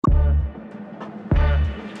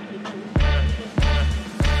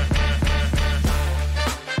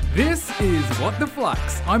What the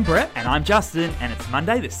Flux? I'm Brett. And I'm Justin, and it's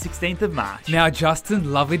Monday the 16th of March. Now,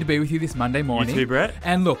 Justin, lovely to be with you this Monday morning. You too, Brett.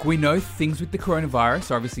 And look, we know things with the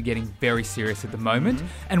coronavirus are obviously getting very serious at the moment.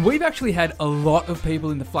 And we've actually had a lot of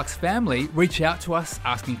people in the Flux family reach out to us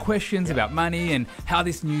asking questions about money and how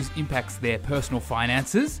this news impacts their personal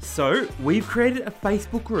finances. So, we've created a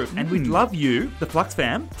Facebook group, and we'd love you, the Flux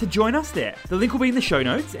fam, to join us there. The link will be in the show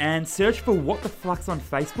notes, and search for What the Flux on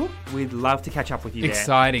Facebook. We'd love to catch up with you there.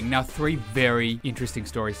 Exciting. Now, three very interesting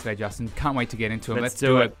stories today, Justin. Can't wait to get into them. Let's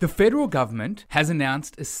do it. The federal government has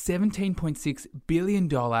announced a $17.6 billion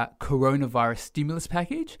coronavirus stimulus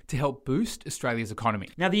package to help boost Australia's economy.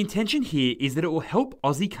 Now, the intention here is that it will help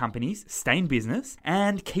Aussie companies stay in business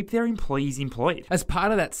and keep their employees employed. As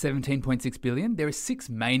part of that $17.6 billion, there are 6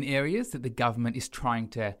 main areas that the government is trying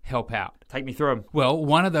to help out. Take me through them. Well,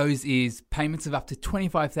 one of those is payments of up to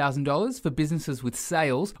 $25,000 for businesses with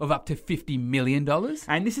sales of up to $50 million.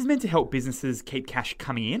 And this is meant to help businesses keep cash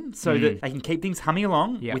coming in so that they can keep things humming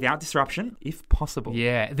along without disruption, if possible.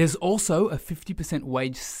 Yeah, there's also a 50%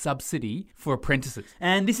 wage subsidy for apprentices.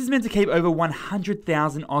 And this is meant to keep over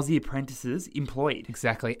 100,000 Aussie apprentices employed.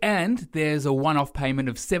 Exactly. And there's a one-off payment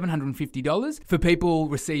of $750 for people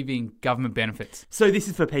receiving government benefits. So this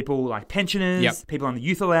is for people like pensioners, people on the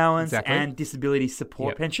youth allowance, and disability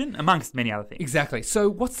support pension, amongst many other things. Exactly. So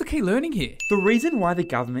what's the key learning here? The reason why the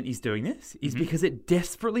government is doing this is because it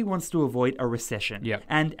desperately wants to avoid a recession.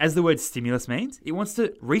 And as the word stimulus means, it wants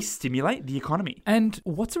to re-stimulate the economy. And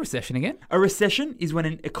what's a recession again? A recession is when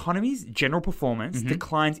an economy's general performance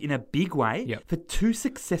declines in a big way for 2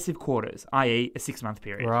 successive quarters, i.e. a 6-month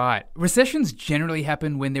period. Right. Recessions generally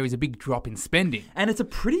happen when there is a big drop in spending. And it's a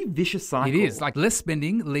pretty vicious cycle. It is. Like, less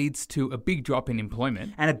spending leads to a big drop in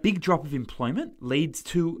employment. And a big drop of employment leads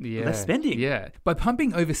to less spending. Yeah. By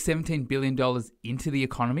pumping over $17 billion into the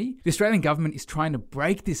economy, the Australian government is trying to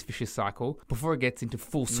break this vicious cycle before it gets into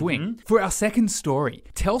full swing. For our second story,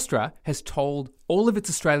 Telstra has told all of its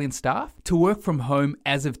Australian staff to work from home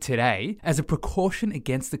as of today as a precaution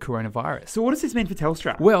against the coronavirus. So what does this mean for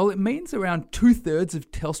Telstra? Well, it means around 2/3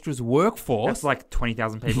 of Telstra's workforce... That's like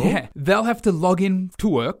 20,000 people. Yeah. They'll have to log in to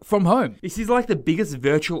work from home. This is like the biggest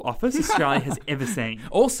virtual office Australia has ever seen.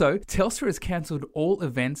 Also, Telstra has cancelled all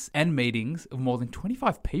events and meetings of more than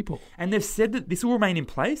 25 people. And they've said that this will remain in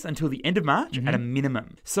place until the end of March at a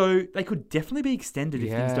minimum. So they could definitely be extended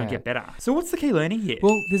if things don't get better. So what's the key learning here?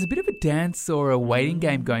 Well, there's a bit of a dance or a waiting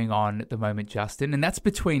game going on at the moment, Justin, and that's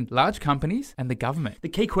between large companies and the government. The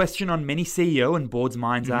key question on many CEO and boards'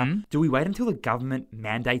 minds are, do we wait until the government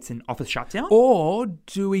mandates an office shutdown? Or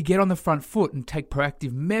do we get on the front foot and take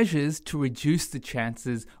proactive measures to reduce the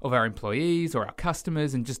chances of our employees or our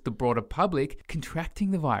customers and just the broader public contracting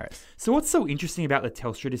the virus? So what's so interesting about the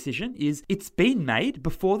Telstra decision is it's been made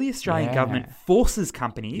before the Australian government forces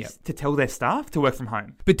companies to tell their staff to work from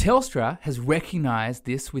home. But Telstra has recognised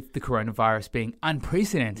this with the coronavirus being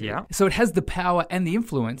unprecedented. So it has the power and the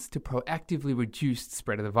influence to proactively reduce the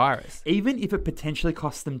spread of the virus. Even if it potentially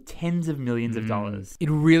costs them tens of millions of dollars. It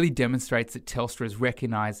really demonstrates that Telstra has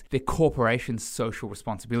recognised their corporation's social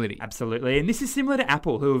responsibility. Absolutely. And this is similar to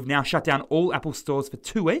Apple, who have now shut down all Apple stores for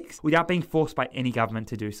 2 weeks without being forced by any government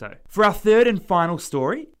to do so. For our third and final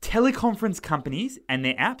story, teleconference companies and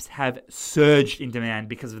their apps have surged in demand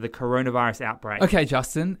because of the coronavirus outbreak. Okay,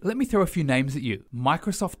 Justin, let me throw a few names at you.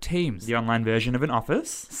 Microsoft Teams. The online version of an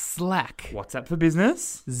office. Slack. WhatsApp for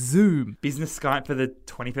business. Zoom. Business Skype for the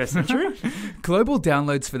 21st century. Global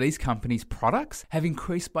downloads for these companies' products have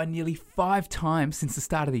increased by nearly 5 times since the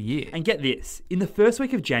start of the year. And get this, in the first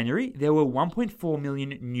week of January, there were 1.4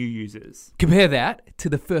 million new users. Compare that to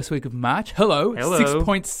the first week of March. Hello.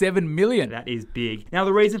 6.7 million. That is big. Now,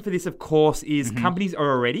 the reason for this, of course, is companies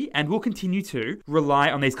are already and will continue to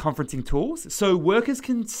rely on these conferencing tools so workers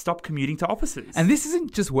can stop commuting to offices. And this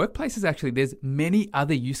isn't just workplaces, actually. There's many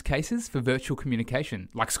other use cases for virtual communication,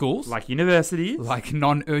 like schools, like universities, like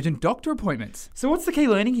non-urgent doctor appointments. So what's the key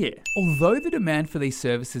learning here? Although the demand for these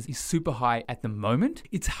services is super high at the moment,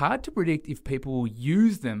 it's hard to predict if people will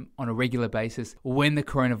use them on a regular basis when the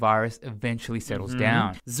coronavirus eventually settles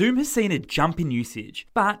down. Zoom has seen a jump in usage,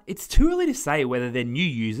 but it's too early to say whether their new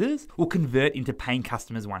users will convert into paying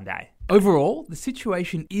customers one day. Overall, the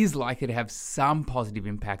situation is likely to have some positive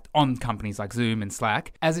impact on companies like Zoom and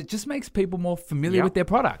Slack, as it just makes people more familiar with their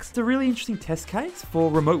products. It's a really interesting test case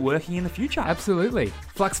for remote working in the future. Absolutely.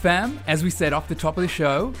 Flux fam, as we said off the top of the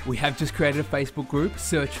show, we have just created a Facebook group.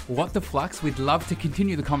 Search What the Flux. We'd love to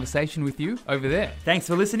continue the conversation with you over there. Thanks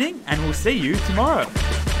for listening, and we'll see you tomorrow.